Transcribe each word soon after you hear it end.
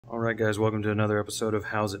Alright guys, welcome to another episode of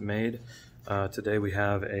How's It Made. Today we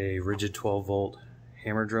have a Ridgid 12V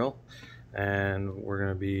hammer drill, and we're going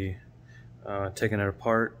to be taking it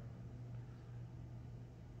apart,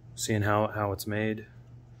 seeing how it's made,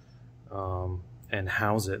 and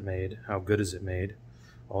how's it made, how good is it made.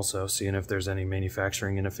 Also seeing if there's any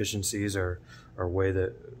manufacturing inefficiencies or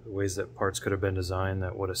ways that parts could have been designed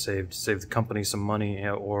that would have saved the company some money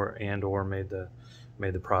or made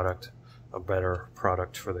the product a better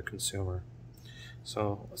product for the consumer.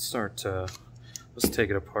 So let's start. Let's take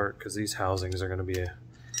it apart because these housings are going to be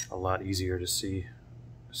a lot easier to see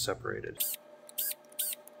separated.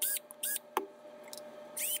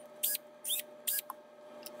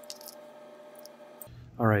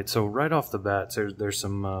 Alright, so right off the bat, there's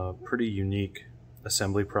some pretty unique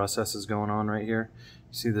assembly processes going on right here.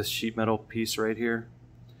 You see this sheet metal piece right here?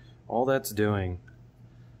 All that's doing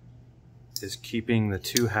is keeping the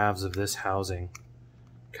two halves of this housing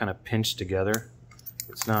kind of pinched together.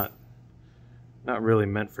 It's not really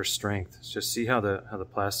meant for strength. It's just see how the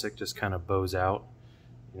plastic just kind of bows out.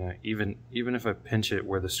 You know, even if I pinch it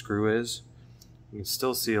where the screw is, you can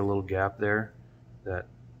still see a little gap there that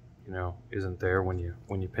isn't there when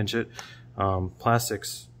you pinch it.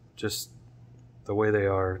 Plastics, just the way they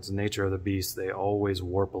are, it's the nature of the beast, they always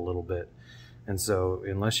warp a little bit. And so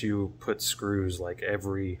unless you put screws like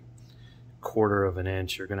every quarter of an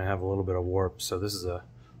inch, you're going to have a little bit of warp. So this is a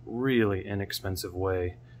really inexpensive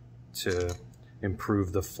way to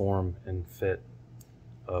improve the form and fit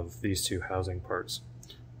of these two housing parts.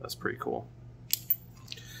 That's pretty cool.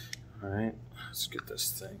 All right, let's get this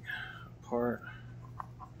thing apart.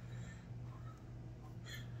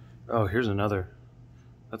 Oh, here's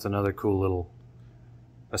that's another cool little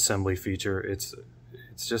assembly feature. It's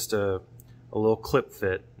just a little clip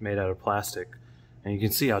fit made out of plastic, and you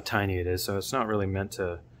can see how tiny it is. So it's not really meant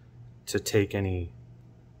to take any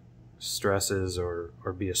stresses or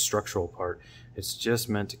be a structural part. It's just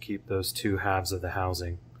meant to keep those two halves of the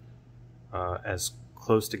housing as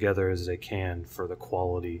close together as they can for the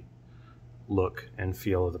quality look and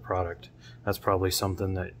feel of the product. That's probably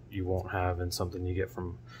something that you won't have in something you get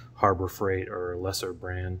from Harbor Freight or a lesser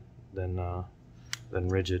brand than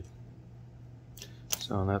Ridgid.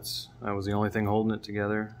 So that was the only thing holding it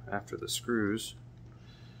together after the screws.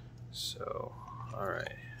 So all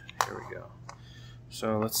right, here we go.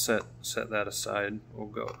 So let's set that aside.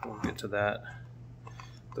 We'll get to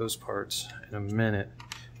those parts in a minute.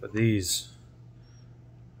 But there's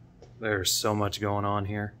so much going on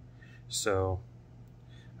here. So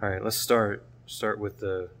all right, let's start with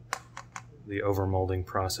the overmolding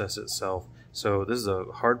process itself. So this is a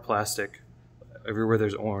hard plastic. Everywhere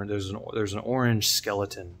there's an orange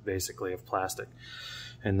skeleton basically of plastic,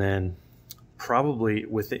 and then probably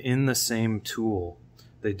within the same tool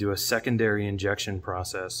they do a secondary injection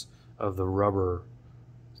process of the rubber,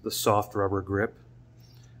 the soft rubber grip.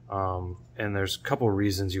 And there's a couple of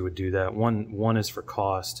reasons you would do that. One is for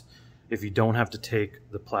cost. If you don't have to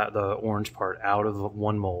take the orange part out of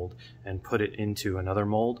one mold and put it into another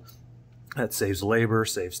mold, that saves labor,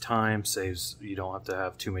 saves time, you don't have to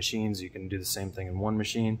have two machines. You can do the same thing in one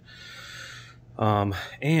machine.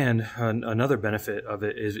 And another benefit of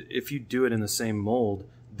it is if you do it in the same mold,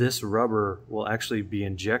 this rubber will actually be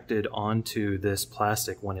injected onto this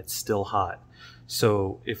plastic when it's still hot.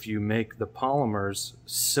 So if you make the polymers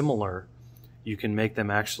similar, you can make them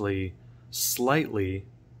actually slightly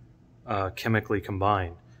chemically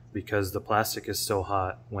combined because the plastic is still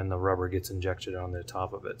hot when the rubber gets injected on the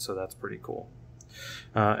top of it. So that's pretty cool.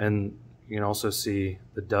 And you can also see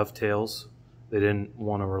the dovetails. They didn't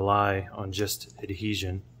want to rely on just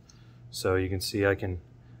adhesion. So you can see I can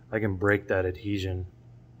break that adhesion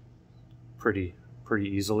pretty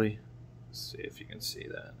easily. Let's see if you can see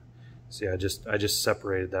that. See, I just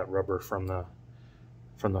separated that rubber from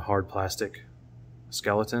the hard plastic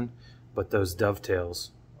skeleton, but those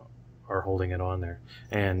dovetails are holding it on there.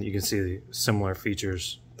 And you can see the similar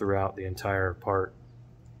features throughout the entire part.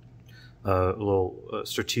 Little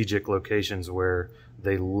strategic locations where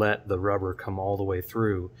they let the rubber come all the way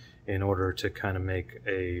through in order to kind of make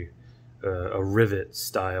a rivet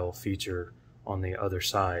style feature on the other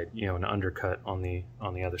side, an undercut on the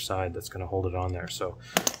other side that's going to hold it on there. So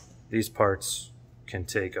these parts can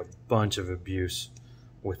take a bunch of abuse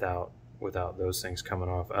without those things coming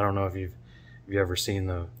off. I don't know if you've ever seen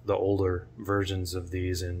the older versions of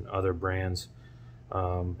these in other brands,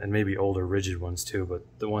 and maybe older Ridgid ones too,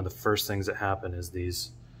 but one of the first things that happen is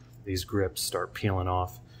these grips start peeling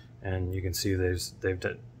off, and you can see they've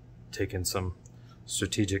taken some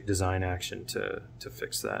strategic design action to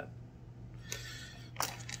fix that.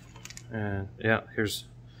 And yeah, here's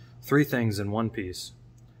three things in one piece.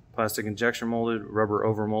 plastic injection molded, rubber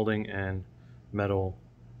overmolding, and metal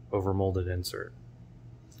overmolded insert.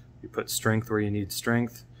 You put strength where you need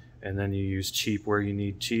strength, and then you use cheap where you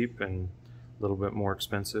need cheap, and a little bit more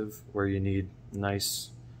expensive where you need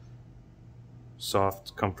nice,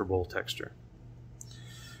 soft, comfortable texture.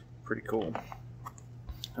 Pretty cool.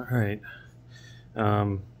 All right.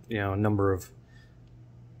 You know, a number of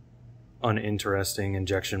uninteresting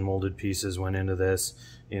injection molded pieces went into this.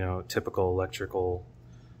 You know, typical electrical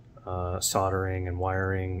soldering and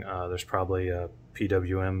wiring. There's probably a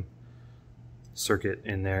PWM circuit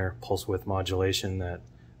in there, pulse width modulation, that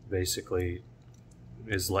basically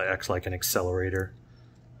acts like an accelerator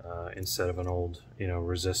instead of an old, you know,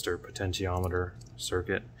 resistor potentiometer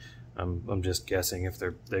circuit. I'm just guessing if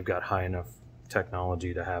they've got high enough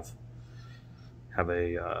technology to have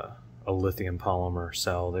a lithium polymer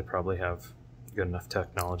cell, they probably have good enough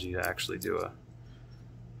technology to actually do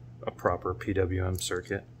a proper PWM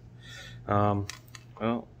circuit. The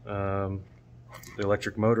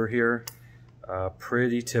electric motor here,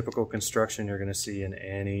 pretty typical construction you're going to see in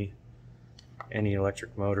any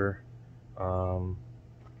electric motor.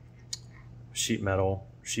 Sheet metal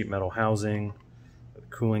housing,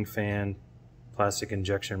 cooling fan, plastic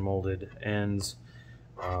injection molded ends.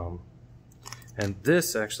 And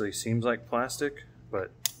this actually seems like plastic,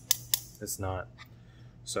 but it's not.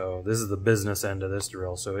 So this is the business end of this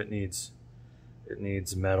drill. So it needs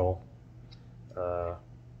metal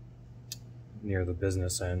near the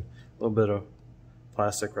business end. A little bit of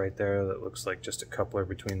plastic right there that looks like just a coupler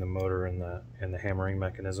between the motor and the hammering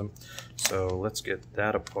mechanism. So let's get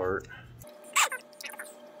that apart.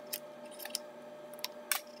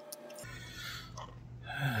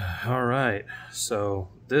 All right, so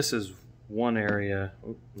this is one area,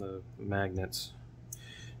 the magnets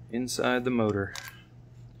inside the motor.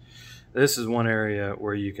 This is one area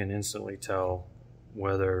where you can instantly tell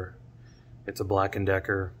whether it's a Black &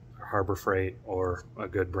 Decker, or Harbor Freight, or a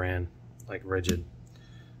good brand like Ridgid.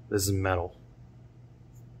 This is metal.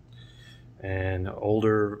 And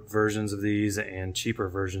older versions of these and cheaper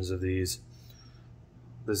versions of these,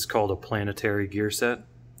 this is called a planetary gear set.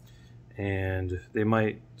 And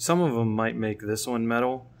some of them might make this one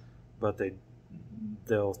metal, but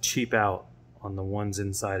they'll cheap out on the ones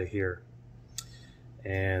inside of here,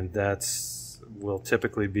 and will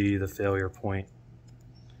typically be the failure point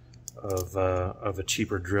of a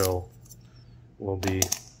cheaper drill. Will be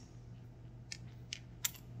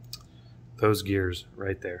those gears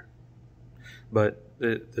right there. But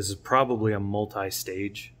this is probably a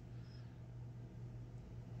multi-stage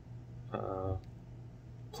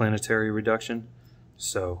planetary reduction,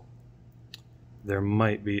 so there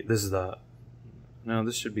might be, this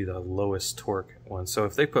should be the lowest torque one. So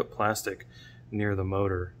if they put plastic near the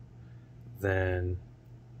motor, then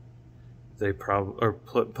they probably, or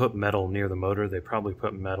put metal near the motor, they probably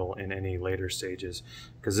put metal in any later stages,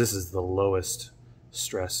 because this is the lowest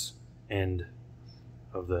stress end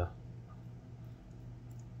of the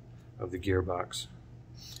gearbox.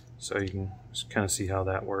 So you can just kind of see how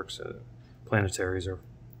that works. Planetaries are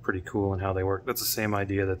pretty cool in how they work. That's the same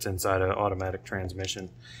idea that's inside an automatic transmission,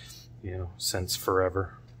 you know, since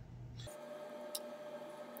forever.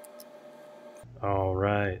 All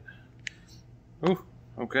right. Ooh,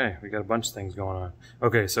 okay, we got a bunch of things going on.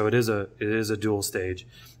 Okay, so it is a dual stage,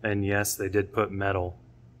 and yes, they did put metal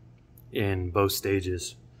in both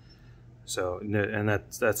stages. So, and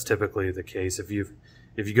that's typically the case. If you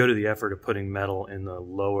go to the effort of putting metal in the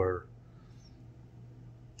lower,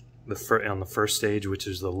 on the first stage, which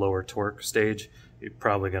is the lower torque stage, you're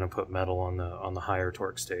probably going to put metal on the higher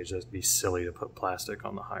torque stage. That'd be silly to put plastic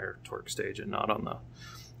on the higher torque stage and not on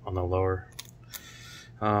the lower.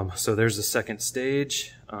 So there's the second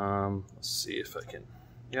stage. Let's see if I can.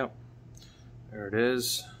 Yep, there it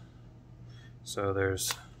is. So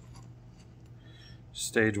there's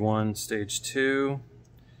stage 1, stage 2,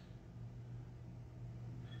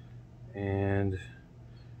 and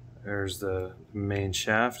there's the main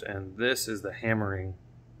shaft, and this is the hammering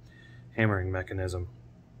mechanism.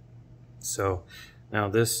 So now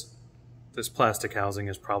this plastic housing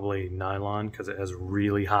is probably nylon because it has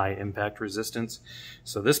really high impact resistance.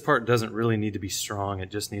 So this part doesn't really need to be strong.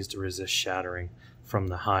 It just needs to resist shattering from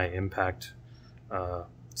the high impact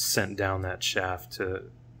sent down that shaft to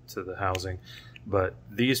the housing. But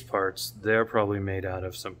these parts, they're probably made out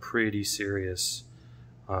of some pretty serious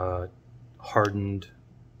hardened,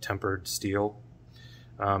 tempered steel.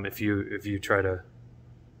 If you try to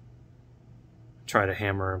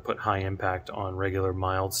hammer and put high impact on regular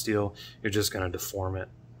mild steel, you're just going to deform it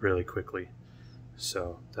really quickly.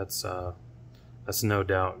 So that's no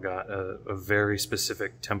doubt got a very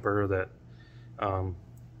specific temper that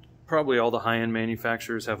probably all the high-end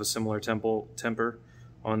manufacturers have a similar temper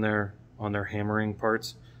on their hammering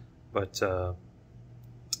parts, but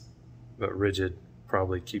Ridgid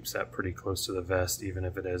probably keeps that pretty close to the vest, even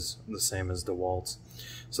if it is the same as DeWalt's.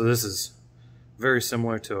 So this is very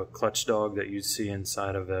similar to a clutch dog that you'd see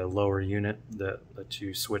inside of a lower unit that lets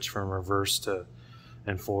you switch from reverse to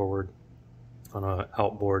and forward on an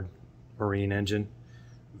outboard marine engine.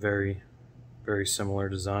 Very, very similar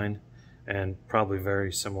design, and probably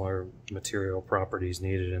very similar material properties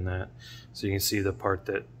needed in that. So you can see the part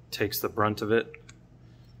that takes the brunt of it.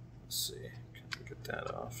 Let's see, can I get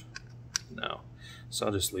that off? No. So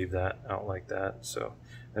I'll just leave that out like that. So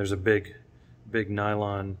there's a big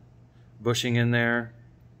nylon bushing in there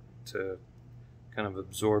to kind of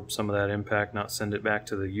absorb some of that impact, not send it back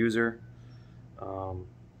to the user. And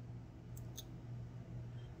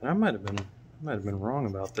I might have been wrong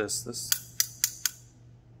about this.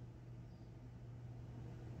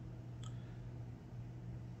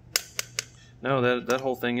 No, that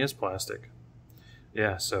whole thing is plastic.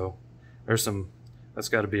 Yeah, so there's that's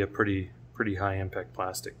got to be a pretty high impact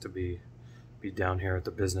plastic to be down here at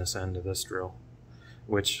the business end of this drill,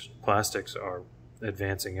 which plastics are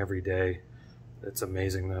advancing every day. It's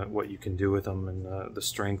amazing what you can do with them, and the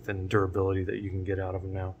strength and durability that you can get out of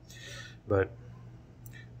them now, but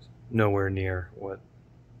nowhere near what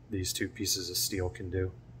these two pieces of steel can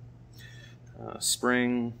do.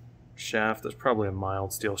 Spring shaft, there's probably a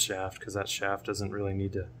mild steel shaft because that shaft doesn't really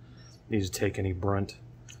need to take any brunt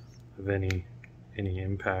of any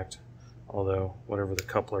impact, although whatever the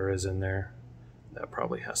coupler is in there, that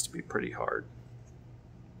probably has to be pretty hard.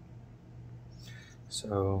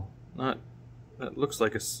 So that looks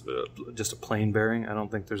like just a plain bearing. I don't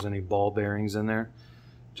think there's any ball bearings in there,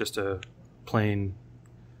 just a plain,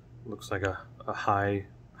 looks like a high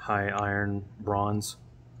iron bronze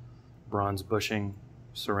bushing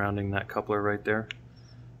surrounding that coupler right there,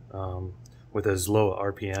 with as low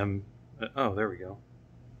RPM. Oh, there we go.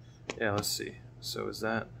 Yeah, let's see. So is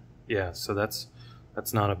that? Yeah. So that's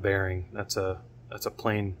not a bearing. That's a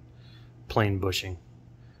plain bushing,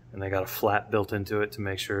 and they got a flat built into it to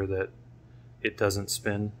make sure that it doesn't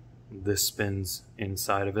spin. This spins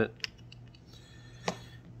inside of it.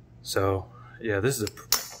 So yeah, this is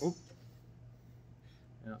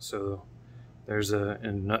yeah, so there's a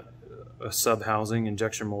sub housing,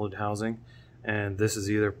 injection molded housing, and this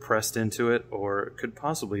is either pressed into it or it could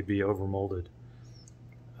possibly be over molded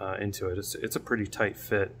into it. It's a pretty tight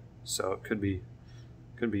fit, so it could be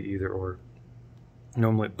either or.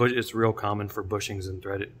 Normally, but it's real common for bushings and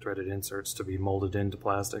threaded inserts to be molded into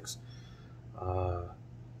plastics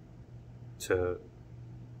to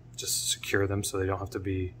just secure them so they don't have to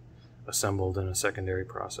be assembled in a secondary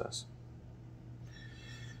process.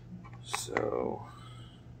 So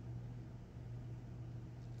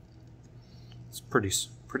it's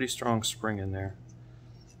pretty strong spring in there.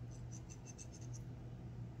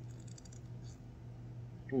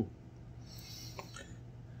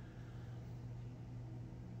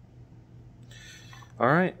 All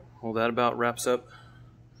right, well, that about wraps up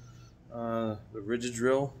the Ridgid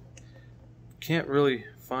drill. Can't really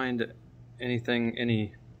find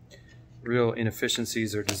any real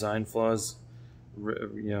inefficiencies or design flaws.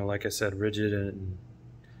 You know, like I said, Ridgid and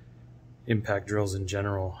impact drills in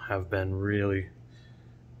general have been really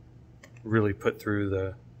put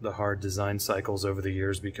through the hard design cycles over the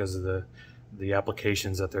years because of the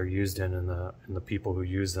applications that they're used in, and the people who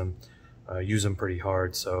use them pretty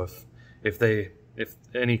hard. So if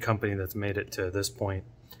any company that's made it to this point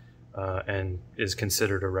and is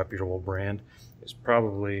considered a reputable brand is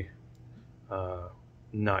probably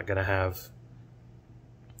not going to have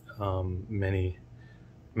many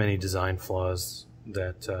design flaws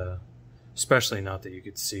that especially not that you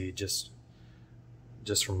could see just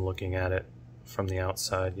from looking at it from the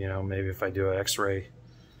outside. You know, maybe if I do an x-ray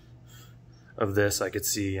of this I could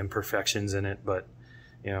see imperfections in it, but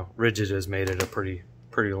you know, Ridgid has made it a pretty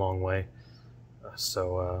long way.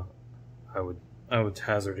 So I would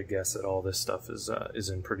hazard a guess that all this stuff is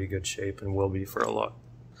in pretty good shape and will be for a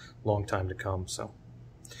long time to come. So,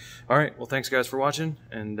 all right, well, thanks guys for watching,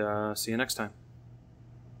 and see you next time.